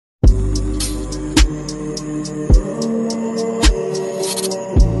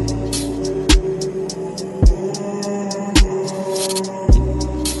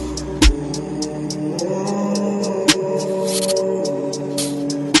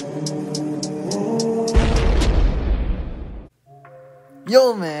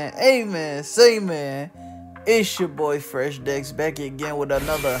Yo man, hey man, say man, it's your boy Fresh Dex back again with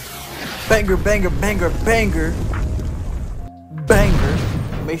another banger.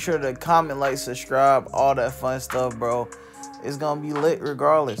 Make sure to comment, like, subscribe, all that fun stuff, bro. It's gonna be lit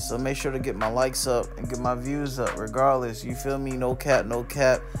regardless, so make sure to get my likes up and get my views up regardless. You feel me? No cap.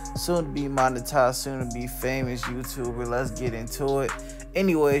 Soon to be monetized, soon to be famous YouTuber. Let's get into it.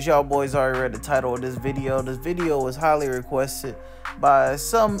 Anyways, y'all boys already read the title of this video. This video was highly requested by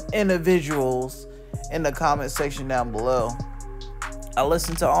some individuals in the comment section down below. I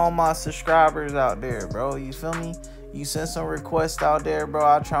listen to all my subscribers out there, bro. You feel me? You send some requests out there, bro.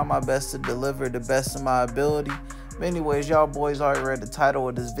 I try my best to deliver the best of my ability. But anyways, y'all boys already read the title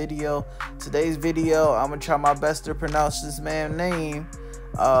of this video. Today's video, I'm gonna try my best to pronounce this man's name.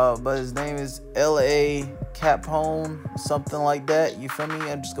 But his name is L.A. Capone, something like that. You feel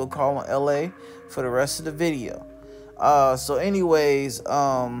me? I'm just gonna call him L.A. for the rest of the video. So anyways,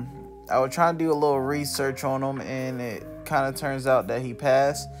 I was trying to do a little research on him, and it kind of turns out that he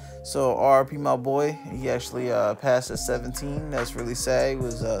passed. So RIP my boy. He actually passed at 17. That's really sad. He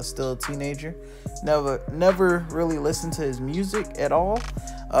was still a teenager. Never really listened to his music at all,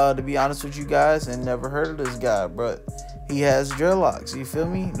 to be honest with you guys, and never heard of this guy, but he has dreadlocks. You feel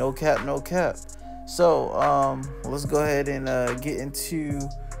me? No cap. So let's go ahead and get into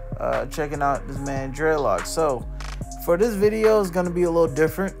checking out this man dreadlocks. So for this video, it's gonna be a little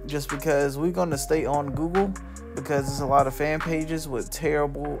different, just because we're gonna stay on Google, because there's a lot of fan pages with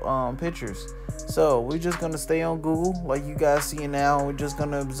terrible pictures. So we're just gonna stay on Google like you guys see now. We're just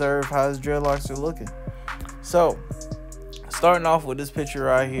gonna observe how his dreadlocks are looking. So starting off with this picture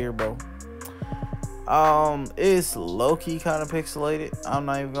right here, bro. It's low-key kind of pixelated. I'm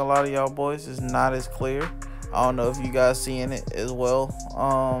not even gonna lie to y'all boys, it's not as clear. I don't know if you guys seeing it as well,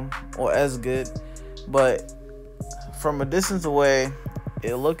 or as good, but from a distance away,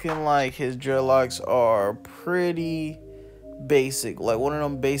 it looking like his dreadlocks are pretty basic, like one of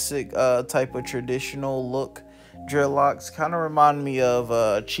them basic type of traditional look dreadlocks. Kind of remind me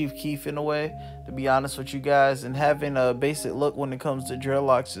of Chief Keef in a way, to be honest with you guys. And having a basic look when it comes to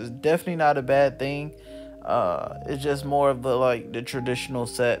dreadlocks is definitely not a bad thing. It's just more of the traditional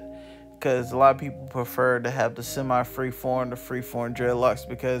set, because a lot of people prefer to have the freeform dreadlocks,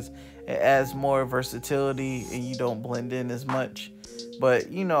 because it adds more versatility and you don't blend in as much.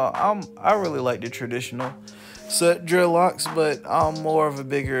 But you know, I really like the traditional set dreadlocks, but I'm more of a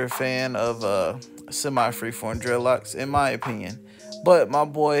bigger fan of semi-freeform dreadlocks, in my opinion. But my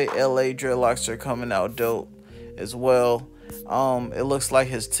boy LA dreadlocks are coming out dope as well. It looks like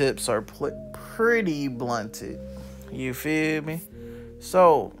his tips are pretty blunted. You feel me?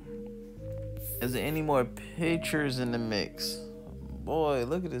 So, is there any more pictures in the mix? Boy,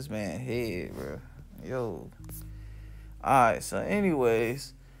 look at this man's head, bro. Yo. Alright, so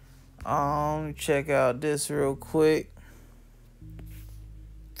anyways, check out this real quick.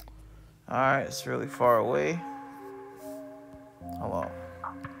 Alright, it's really far away. Hold on.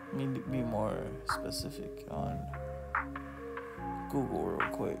 Need to be more specific on Google real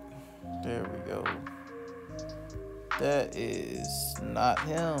quick. There we go. That is not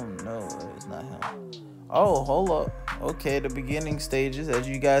him. No, it's not him. Oh, hold up. Okay, the beginning stages. As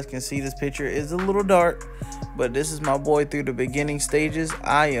you guys can see, this picture is a little dark, but this is my boy through the beginning stages.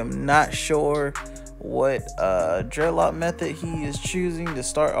 I am not sure what dreadlock method he is choosing to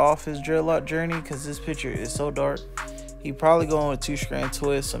start off his dreadlock journey, because this picture is so dark. He probably going with 2-strand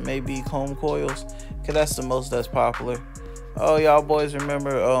twists or maybe comb coils, because that's the most that's popular. Oh, y'all boys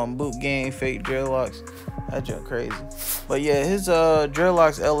remember boot game fake dreadlocks? That junk crazy. But yeah, his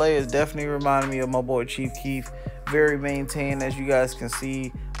dreadlocks LA is definitely reminding me of my boy Chief Keef. Very maintained, as you guys can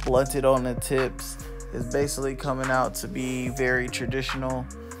see, blunted on the tips. It's basically coming out to be very traditional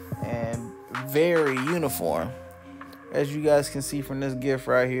and very uniform, as you guys can see from this gif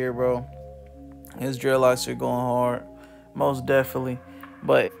right here, bro. His dreadlocks are going hard, most definitely.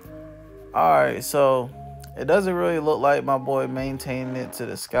 But alright, so it doesn't really look like my boy maintaining it to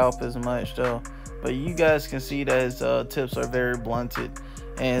the scalp as much though. But you guys can see that his tips are very blunted,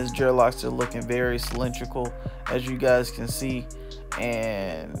 and his dreadlocks are looking very cylindrical, as you guys can see.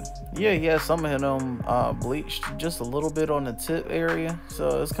 And yeah, he has some of them bleached just a little bit on the tip area,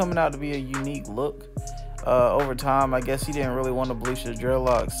 so it's coming out to be a unique look. Over time, I guess he didn't really want to bleach his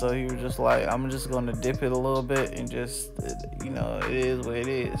dreadlocks, so he was just like, I'm just going to dip it a little bit and just, you know, it is what it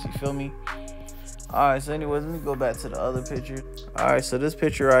is. You feel me? Alright, so anyways, let me go back to the other picture. Alright, so this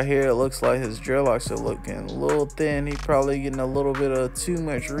picture right here, it looks like his dreadlocks are looking a little thin. He's probably getting a little bit of too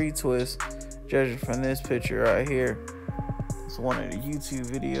much retwist, judging from this picture right here. It's one of the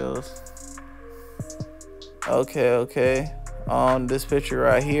YouTube videos. Okay. On this picture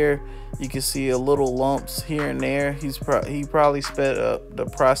right here, you can see a little lumps here and there. He probably sped up the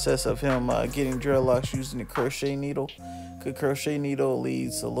process of him getting dreadlocks using the crochet needle. Cause crochet needle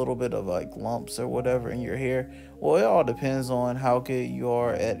leaves a little bit of like lumps or whatever in your hair. Well, it all depends on how good you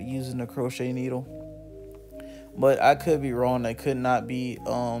are at using the crochet needle. But I could be wrong. That could not be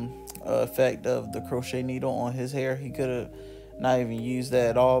effect of the crochet needle on his hair. He could have not even used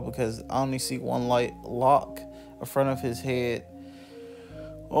that at all, because I only see one light lock in front of his head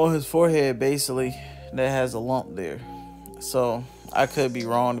on his forehead basically that has a lump there. So I could be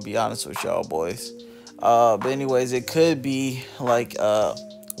wrong, to be honest with y'all boys. But anyways, it could be like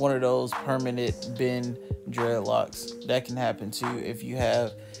one of those permanent bend dreadlocks. That can happen too if you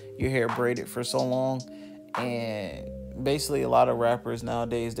have your hair braided for so long. And basically a lot of rappers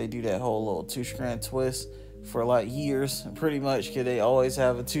nowadays, they do that whole little 2-strand twist for like years pretty much, because they always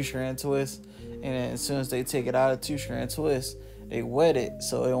have a 2-strand twist, and then as soon as they take it out of 2-strand twist, they wet it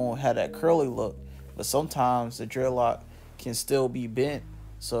so it won't have that curly look. But sometimes the dreadlock can still be bent,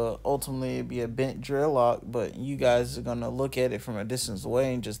 so ultimately it'd be a bent dreadlock, but you guys are gonna look at it from a distance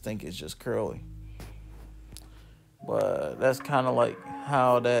away and just think it's just curly. But that's kind of like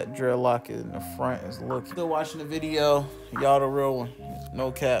how that dreadlock in the front is looking. Still watching the video, y'all the real one,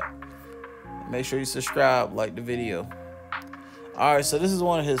 no cap. Make sure you subscribe, like the video. Alright, so this is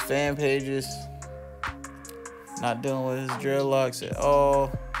one of his fan pages. Not dealing with his dreadlocks at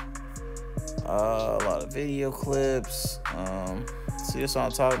all. A lot of video clips. See, that's what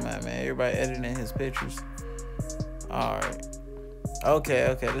I'm talking about, man. Everybody editing his pictures. Alright.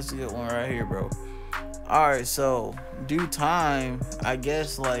 Okay, this is a good one right here, bro. Alright, so due time, I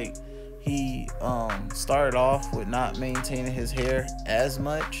guess like he started off with not maintaining his hair as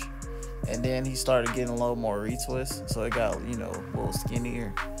much, and then he started getting a little more retwist, so it got, you know, a little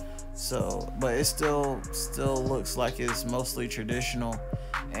skinnier. So, but it still looks like it's mostly traditional,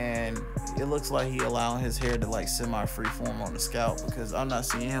 and it looks like he allowing his hair to like semi freeform on the scalp, because I'm not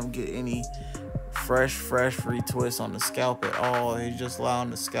seeing him get any fresh retwist on the scalp at all. He's just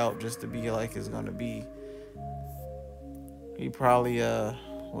allowing the scalp just to be like it's gonna be. He probably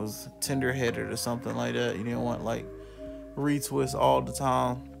was tender-headed or something like that. You didn't want like retwist all the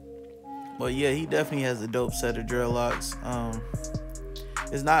time. But yeah, he definitely has a dope set of dreadlocks.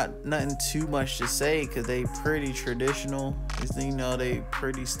 It's not nothing too much to say, because they pretty traditional. It's, you know, they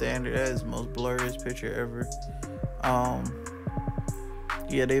pretty standard. That is the most blurriest picture ever.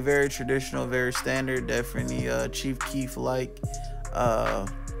 Yeah, they very traditional, very standard. Definitely Chief Keef like.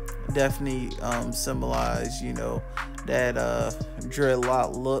 Definitely symbolize, you know, that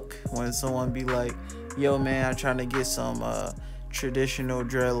dreadlock look. When someone be like, yo man, I'm trying to get some traditional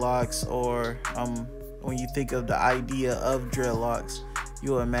dreadlocks, or when you think of the idea of dreadlocks,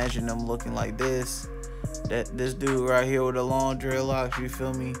 you'll imagine them looking like this. This dude right here with the long dreadlocks, you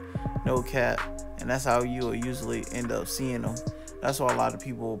feel me? No cap. And that's how you will usually end up seeing them. That's why a lot of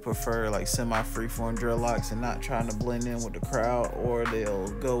people prefer like semi freeform dreadlocks and not trying to blend in with the crowd, or they'll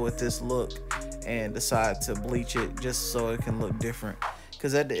go with this look and decide to bleach it just so it can look different.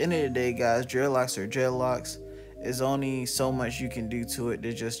 Because at the end of the day, guys, dreadlocks are dreadlocks. There's only so much you can do to it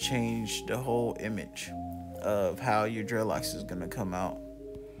to just change the whole image of how your dreadlocks is gonna come out.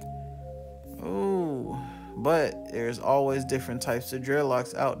 Ooh, but there's always different types of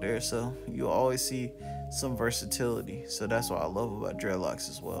dreadlocks out there, so you'll always see some versatility. So that's what I love about dreadlocks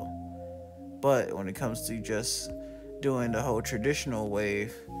as well. But when it comes to just doing the whole traditional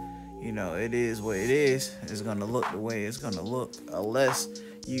wave, you know, it is what it is. It's gonna look the way it's gonna look, unless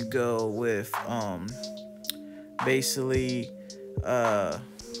you go with basically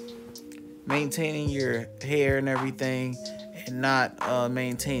maintaining your hair and everything, and not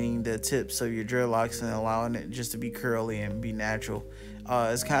maintaining the tips of your dreadlocks and allowing it just to be curly and be natural.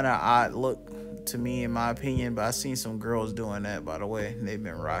 It's kind of odd look to me, in my opinion, but I've seen some girls doing that, by the way, and they've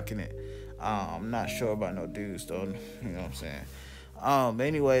been rocking it. I'm not sure about no dudes though, you know what I'm saying. But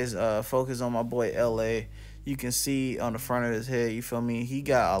anyways, focus on my boy LA. You can see on the front of his head, you feel me, he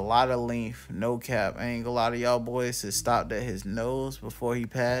got a lot of length, no cap. I ain't gonna lie to y'all boys, it stopped at his nose before he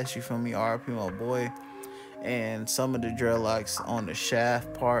passed, you feel me, RP my boy. And some of the dreadlocks on the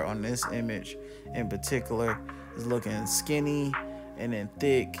shaft part on this image in particular is looking skinny and then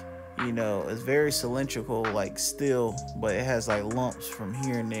thick. You know, it's very cylindrical, like still, but it has like lumps from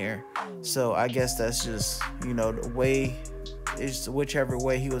here and there. So I guess that's just, you know, the way, it's whichever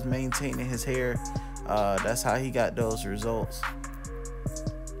way he was maintaining his hair, that's how he got those results.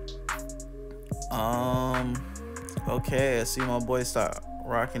 Okay, I see my boy start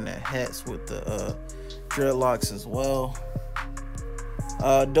rocking the hats with the dreadlocks as well.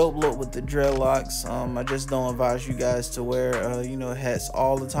 Dope look with the dreadlocks. I just don't advise you guys to wear hats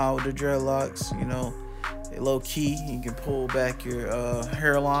all the time with the dreadlocks. Low key, you can pull back your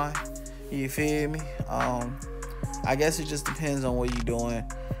hairline. You feel me? I guess it just depends on what you're doing.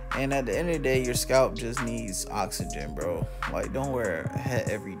 And at the end of the day, your scalp just needs oxygen, bro. Like, don't wear a hat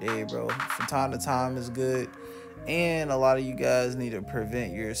every day, bro. From time to time is good. And a lot of you guys need to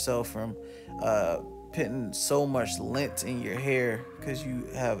prevent yourself from putting so much lint in your hair because you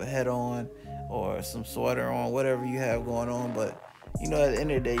have a hat on or some sweater on, whatever you have going on. But at the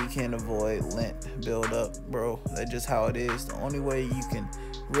end of the day, you can't avoid lint build up, bro. That's just how it is. The only way you can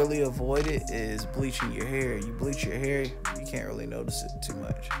really avoid it is bleaching your hair. You bleach your hair, you can't really notice it too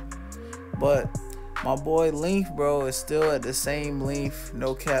much. But my boy length, bro, is still at the same length.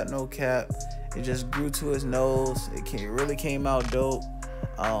 No cap, no cap. It just grew to his nose. It really came out dope.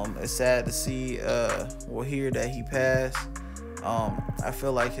 It's sad to see hear that he passed. I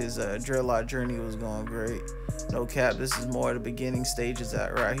feel like his dreadlock journey was going great. No cap, this is more of the beginning stages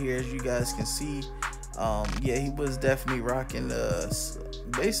right here, as you guys can see. Yeah, he was definitely rocking the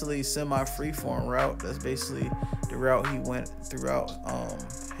basically semi-freeform route. That's basically the route he went throughout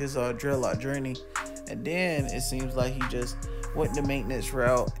his dreadlock journey. And then it seems like he just went the maintenance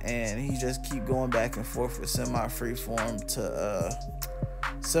route, and he just keep going back and forth with semi-freeform to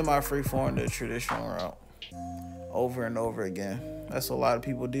traditional route over and over again. That's what a lot of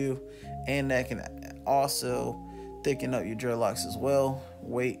people do, and that can also thicken up your dreadlocks as well.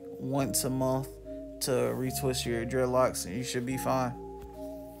 Wait once a month to retwist your dreadlocks and you should be fine.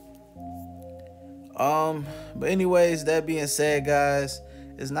 But anyways, that being said, guys,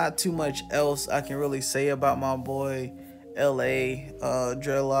 there's not too much else I can really say about my boy LA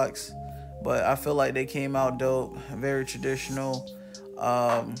dreadlocks, but I feel like they came out dope. Very traditional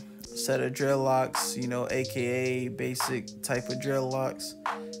set of dreadlocks, aka basic type of dreadlocks.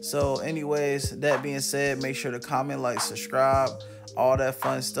 So anyways, that being said, make sure to comment, like, subscribe, all that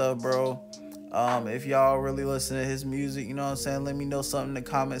fun stuff, bro. If y'all really listen to his music, let me know something in the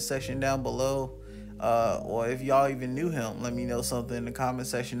comment section down below. Or if y'all even knew him, let me know something in the comment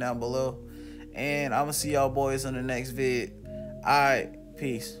section down below. And I'm gonna see y'all boys on the next vid. Alright,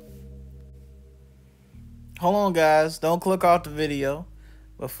 peace. Hold on, guys, don't click off the video.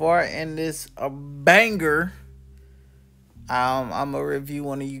 Before I end this a banger, I'm gonna review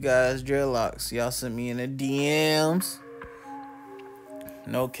one of you guys' dreadlocks. Y'all sent me in the DMs.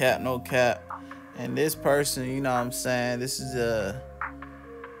 No cap, no cap. And this person, this is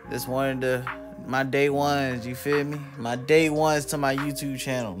this one of my day ones, you feel me? My day ones to my YouTube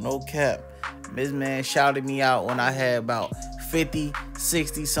channel, no cap. This man shouted me out when I had about 50,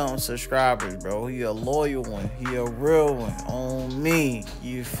 60 something subscribers, bro. He a loyal one, he a real one on me,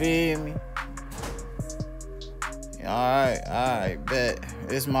 you feel me? Alright, bet.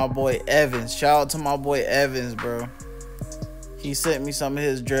 It's my boy Evans. Shout out to my boy Evans, bro. He sent me some of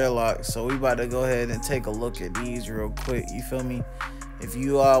his dreadlocks, so we about to go ahead and take a look at these real quick, you feel me? If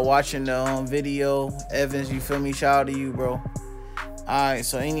you are watching the video, Evans, you feel me? Shout out to you, bro. Alright,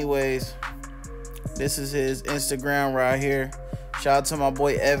 so anyways, this is his Instagram right here. Shout out to my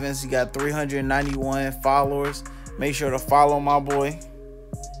boy Evans. He got 391 followers. Make sure to follow my boy.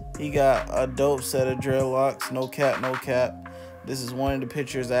 He got a dope set of dreadlocks. No cap, no cap. This is one of the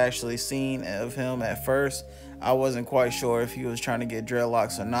pictures I actually seen of him at first. I wasn't quite sure if he was trying to get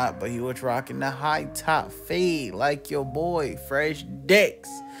dreadlocks or not, but he was rocking the high top fade like your boy, Fresh Dex.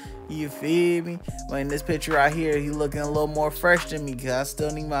 You feel me? But in this picture right here, he looking a little more fresh than me because I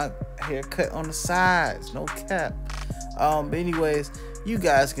still need my hair cut on the sides. No cap. But anyways, you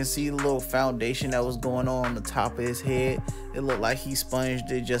guys can see the little foundation that was going on the top of his head. It looked like he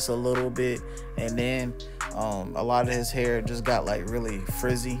sponged it just a little bit, and then a lot of his hair just got like really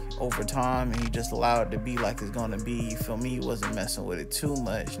frizzy over time, and he just allowed it to be like it's gonna be, you feel me? He wasn't messing with it too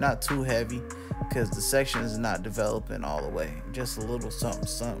much, not too heavy, because the section is not developing all the way, just a little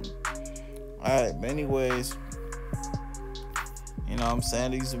something. All right, but anyways,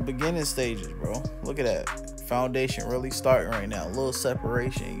 these are beginning stages, bro. Look at that foundation really starting right now. A little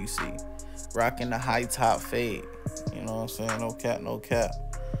separation, you see. Rocking the high top fade. You know what I'm saying? No cap, no cap.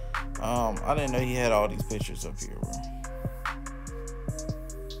 I didn't know he had all these pictures up here, bro.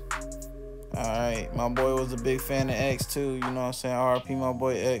 Alright, my boy was a big fan of X too, you know what I'm saying? RP my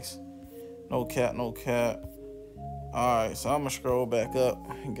boy X. No cap, no cap. Alright, so I'm gonna scroll back up.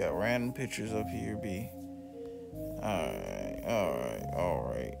 He got random pictures up here, B.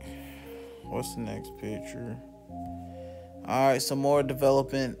 Alright. What's the next picture? Alright, some more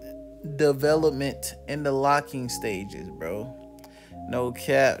development in the locking stages, bro. No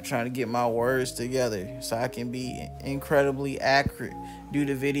cap, trying to get my words together so I can be incredibly accurate. Do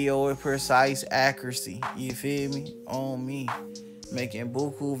the video with precise accuracy. You feel me? On me. Making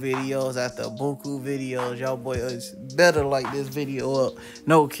buku videos after buku videos. Y'all boys better like this video up.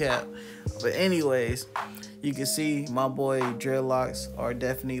 No cap. But anyways, you can see my boy dreadlocks are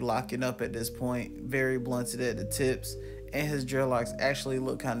definitely locking up at this point. Very blunted at the tips. And his dreadlocks actually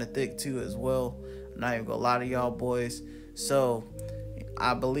look kind of thick too as well. I'm not even gonna lie to y'all boys. So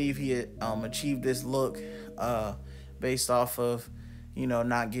I believe he achieved this look based off of, you know,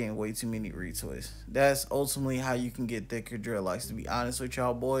 not getting way too many retwists. That's ultimately how you can get thicker dreadlocks, to be honest with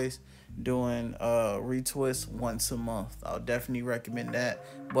y'all boys. Doing retwists once a month, I'll definitely recommend that.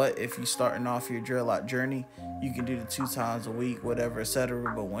 But if you're starting off your dreadlock journey, you can do the 2 times a week, whatever,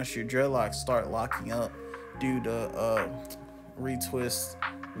 etc. But once your dreadlocks start locking up, do the retwist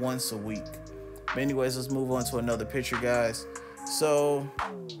once a week. But anyways, let's move on to another picture, guys. So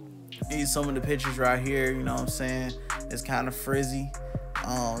these some of the pictures right here, you know what I'm saying? It's kind of frizzy.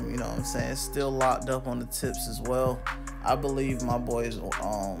 You know what I'm saying? It's still locked up on the tips as well. I believe my boy's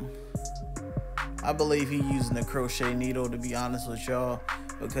I believe he using a crochet needle, to be honest with y'all,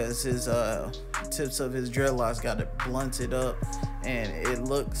 because his tips of his dreadlocks got it blunted up, and it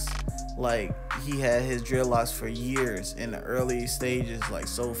looks like he had his dreadlocks for years in the early stages, like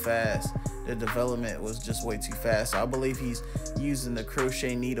so fast. The development was just way too fast. So I believe he's using the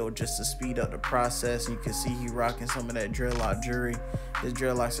crochet needle just to speed up the process. And you can see he rocking some of that dreadlock jewelry. His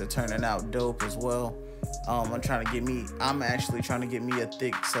dreadlocks are turning out dope as well. I'm actually trying to get me a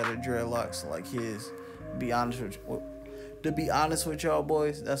thick set of dreadlocks like his. To be honest with y'all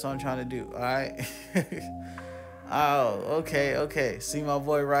boys, that's what I'm trying to do. All right. Oh, okay. See my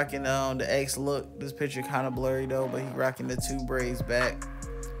boy rocking the X look. This picture kind of blurry though, but he rocking the 2 braids back.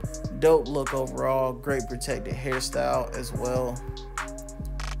 Dope look overall. Great protected hairstyle as well.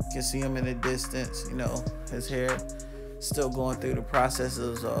 You can see him in the distance. You know, his hair still going through the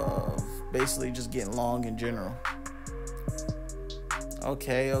processes of basically just getting long in general.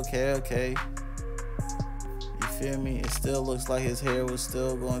 Okay. You feel me? It still looks like his hair was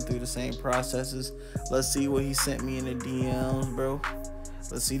still going through the same processes. Let's see what he sent me in the DMs, bro.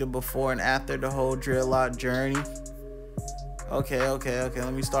 Let's see the before and after the whole dreadlock journey. Okay.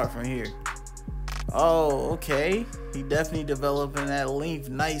 Let me start from here. Oh, okay. He definitely developing that length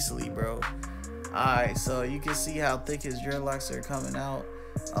nicely, bro. Alright, so you can see how thick his dreadlocks are coming out.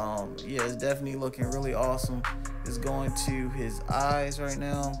 Yeah, it's definitely looking really awesome. It's going to his eyes right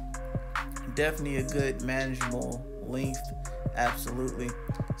now. Definitely a good manageable length. Absolutely.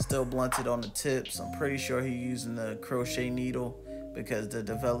 Still blunted on the tips. I'm pretty sure he's using the crochet needle because the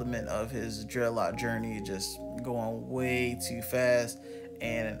development of his dreadlock journey is just going way too fast,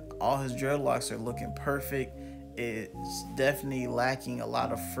 and all his dreadlocks are looking perfect. It's definitely lacking a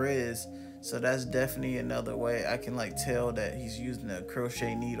lot of frizz, so that's definitely another way I can like tell that he's using a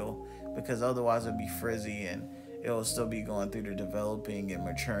crochet needle, because otherwise it'd be frizzy and it'll still be going through the developing and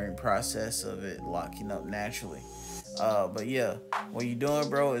maturing process of it locking up naturally. But yeah, what you're doing,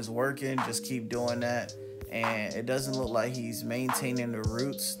 bro, is working. Just keep doing that. And it doesn't look like he's maintaining the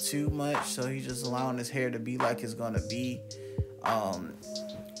roots too much, so he's just allowing his hair to be like it's gonna be.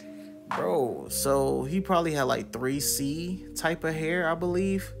 Bro, so he probably had like 3C type of hair, I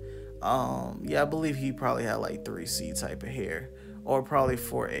believe. Yeah, I believe he probably had like 3C type of hair, or probably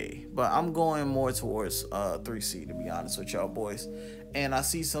 4A, but I'm going more towards 3C, to be honest with y'all boys. And I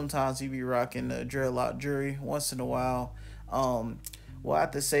see sometimes he be rocking the dreadlock jewelry once in a while. What I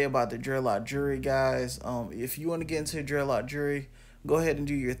have to say about the dreadlock jewelry, guys, if you want to get into dreadlock jewelry, go ahead and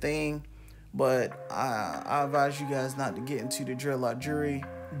do your thing, but I advise you guys not to get into the dreadlock jewelry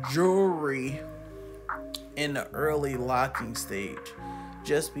in the early locking stage,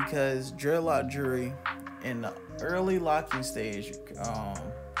 just because dreadlock jewelry in the early locking stage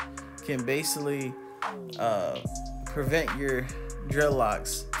can basically prevent your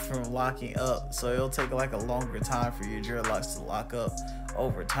dreadlocks from locking up. So it'll take like a longer time for your dreadlocks to lock up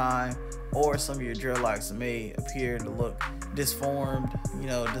over time, or some of your dreadlocks may appear to look disformed. You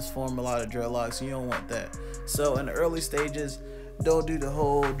know, disform a lot of dreadlocks. You don't want that. So in the early stages, don't do the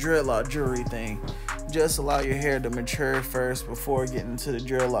whole dreadlock jewelry thing. Just allow your hair to mature first before getting to the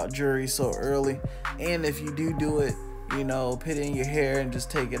dreadlock jewelry so early. And if you do it, you know, put it in your hair and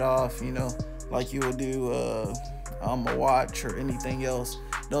just take it off, you know, like you would do a watch or anything else.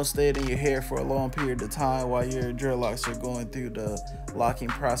 Don't stay it in your hair for a long period of time while your dreadlocks are going through the locking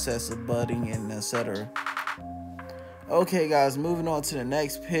process of budding and etc. Okay, guys, moving on to the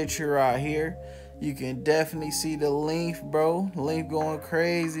next picture right here. You can definitely see the length, bro. Length going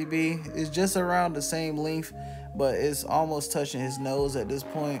crazy, B. It's just around the same length but it's almost touching his nose at this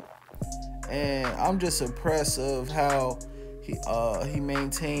point. And I'm just impressed of how he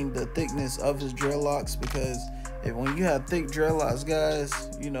maintained the thickness of his dreadlocks, because when you have thick dreadlocks, guys,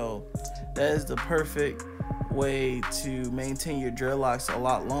 that is the perfect way to maintain your dreadlocks a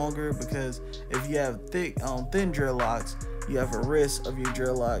lot longer, because if you have thin dreadlocks, you have a risk of your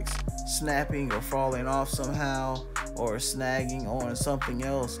dreadlocks snapping or falling off somehow, or snagging on something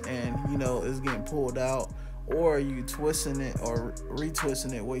else, and it's getting pulled out, or you twisting it or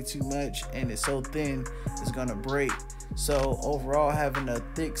retwisting it way too much and it's so thin it's gonna break. So overall, having a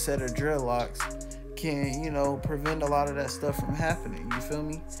thick set of dreadlocks can prevent a lot of that stuff from happening, you feel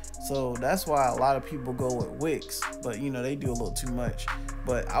me? So that's why a lot of people go with wicks, but they do a little too much.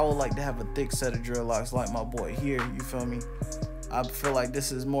 But I would like to have a thick set of dreadlocks like my boy here, you feel me? I feel like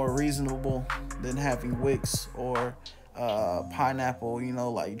this is more reasonable than having wicks or pineapple,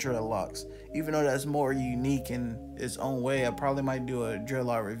 like dreadlocks. Even though that's more unique in its own way, I probably might do a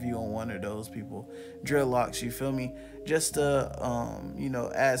dreadlock review on one of those people. Dreadlocks, you feel me? Just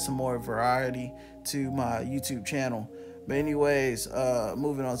to, add some more variety to my YouTube channel. But anyways,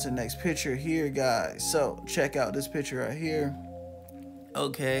 moving on to the next picture here, guys. So check out this picture right here.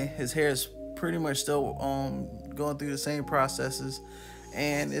 Okay, his hair is pretty much still going through the same processes,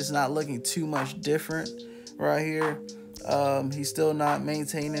 and it's not looking too much different right here. He's still not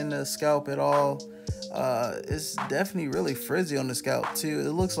maintaining the scalp at all. It's definitely really frizzy on the scalp too.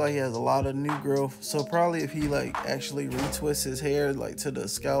 It looks like he has a lot of new growth, so probably if he actually retwists his hair to the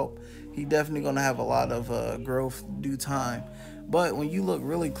scalp, he definitely gonna have a lot of growth due time. But when you look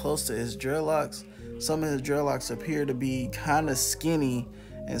really close to his dreadlocks, some of his dreadlocks appear to be kind of skinny,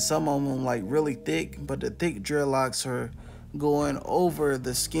 and some of them really thick, but the thick dreadlocks are going over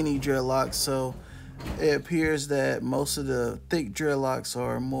the skinny dreadlocks. So it appears that most of the thick dreadlocks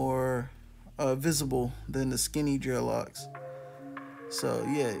are more visible than the skinny dreadlocks. So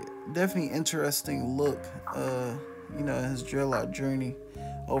yeah, definitely interesting look in his dreadlock journey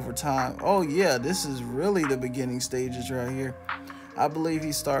over time. Oh yeah, this is really the beginning stages right here. I believe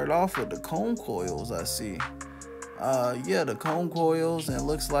he started off with the comb coils, I see. Yeah, the comb coils, and it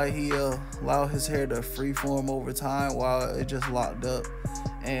looks like he allowed his hair to freeform over time while it just locked up.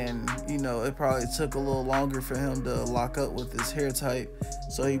 And it probably took a little longer for him to lock up with his hair type,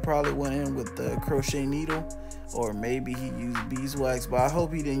 so he probably went in with the crochet needle, or maybe he used beeswax. But I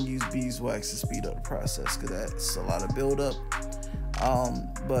hope he didn't use beeswax to speed up the process, because that's a lot of buildup.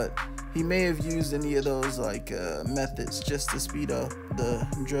 But he may have used any of those methods just to speed up the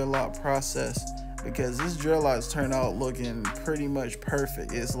dreadlock process, because this dreadlocks turn out looking pretty much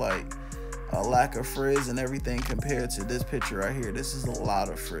perfect. It's like a lack of frizz and everything compared to this picture right here. This is a lot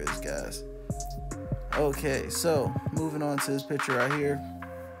of frizz, guys. Okay, so moving on to this picture right here.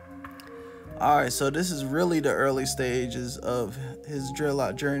 Alright, so this is really the early stages of his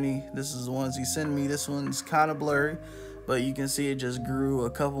dreadlock journey. This is the ones he sent me. This one's kind of blurry, but you can see it just grew a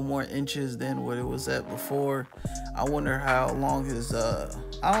couple more inches than what it was at before. I wonder how long his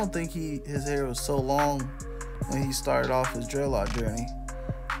I don't think his hair was so long when he started off his dreadlock journey,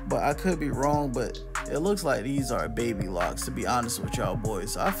 but I could be wrong. But it looks like these are baby locks, to be honest with y'all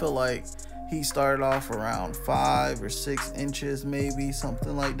boys. I feel like he started off around 5 or 6 inches, maybe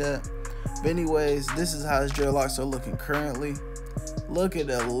something like that. But anyways, this is how his dreadlocks are looking currently. Look at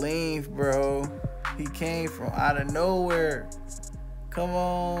the length, bro. He came from out of nowhere. Come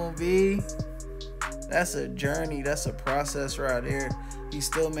on, V. That's a journey. That's a process right there. He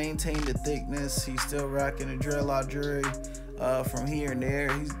still maintained the thickness. He's still rocking the dreadlock jewelry from here and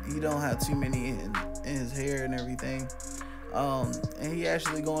there. He don't have too many in his hair and everything. And he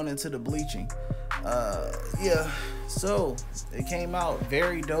actually going into the bleaching. Yeah, so it came out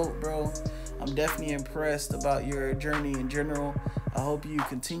very dope, bro. I'm definitely impressed about your journey in general. I hope you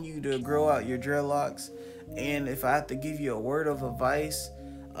continue to grow out your dreadlocks. And if I have to give you a word of advice,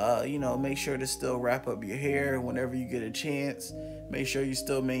 make sure to still wrap up your hair whenever you get a chance. Make sure you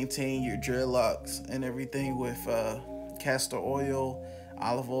still maintain your dreadlocks and everything with castor oil,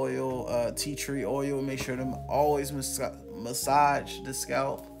 olive oil, tea tree oil. Make sure to always massage the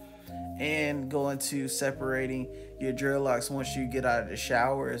scalp, and go into separating your dreadlocks once you get out of the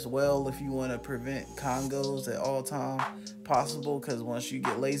shower as well, if you want to prevent congos at all time possible, because once you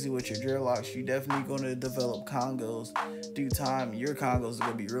get lazy with your dreadlocks, you definitely going to develop congos due time. Your congos are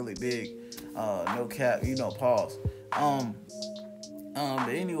going to be really big. No cap, pause. But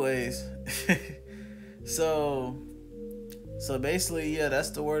anyways, so basically, yeah, that's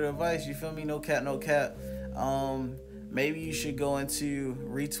the word of advice, you feel me? No cap, no cap. Maybe you should go into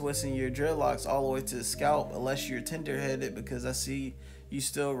retwisting your dreadlocks all the way to the scalp, unless you're tender-headed, because I see you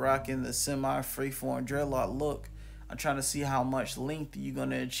still rocking the semi freeform dreadlock look. I'm trying to see how much length you're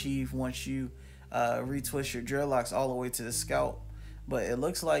gonna achieve once you retwist your dreadlocks all the way to the scalp. But it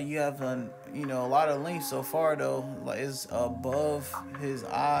looks like you have a lot of length so far though. Like it's above his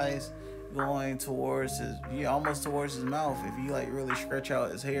eyes, going towards his almost towards his mouth. If you like really stretch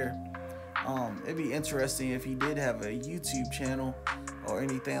out his hair, it'd be interesting if he did have a YouTube channel or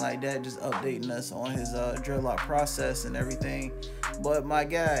anything like that, just updating us on his dreadlock process and everything. But my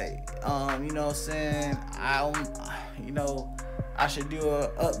guy, you know what I'm saying, I should do a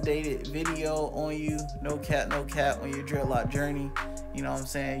updated video on you, no cap, on your dreadlock journey. You know what I'm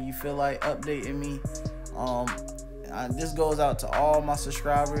saying? You feel like updating me? This goes out to all my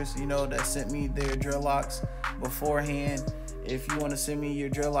subscribers, that sent me their dreadlocks beforehand. If you want to send me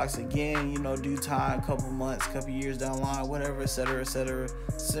your dreadlocks again, due time, couple months, couple years down the line, whatever, etc.,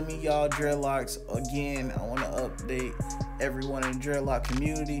 send me y'all dreadlocks again. I want to update everyone in the dreadlock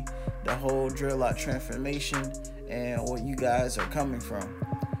community, the whole dreadlock transformation, and what you guys are coming from.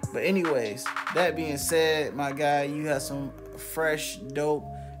 But anyways, that being said, my guy, you have some fresh, dope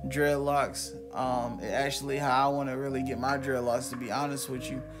dreadlocks. Actually how I want to really get my dreadlocks, to be honest with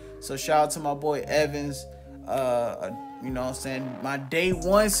you. So shout out to my boy Evans, you know what I'm saying, my day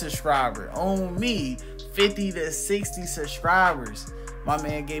one subscriber on me, 50 to 60 subscribers. My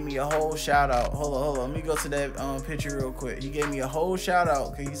man gave me a whole shout out. Hold on, let me go to that picture real quick. He gave me a whole shout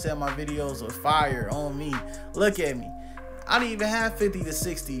out because he said my videos were fire on me. Look at me, I didn't even have 50 to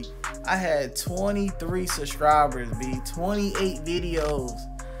 60. I had 23 subscribers, B, 28 videos,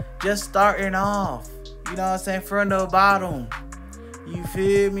 just starting off, you know what I'm saying, from the bottom. You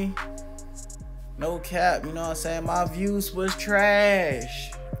feel me? No cap, you know what I'm saying? My views was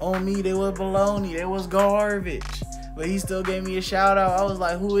trash. On me, they were baloney. They was garbage. But he still gave me a shout out. I was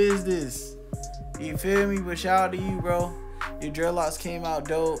like, who is this? You feel me? But shout out to you, bro. Your dreadlocks came out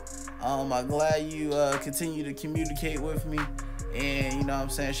dope. I'm glad you continue to communicate with me. And you know what I'm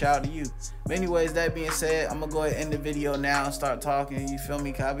saying, shout out to you. But anyways, that being said, I'm gonna go ahead and end the video now and start talking. You feel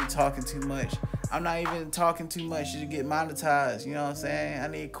me? Cause I be talking too much. I'm not even talking too much to get monetized. You know what I'm saying? I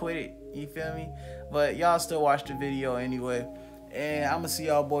need to quit it. You feel me? But y'all still watch the video anyway. And I'm gonna see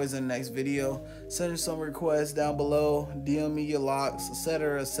y'all boys in the next video. Send some requests down below. DM me your locks,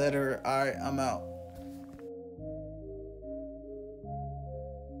 etc., etc. Alright, I'm out.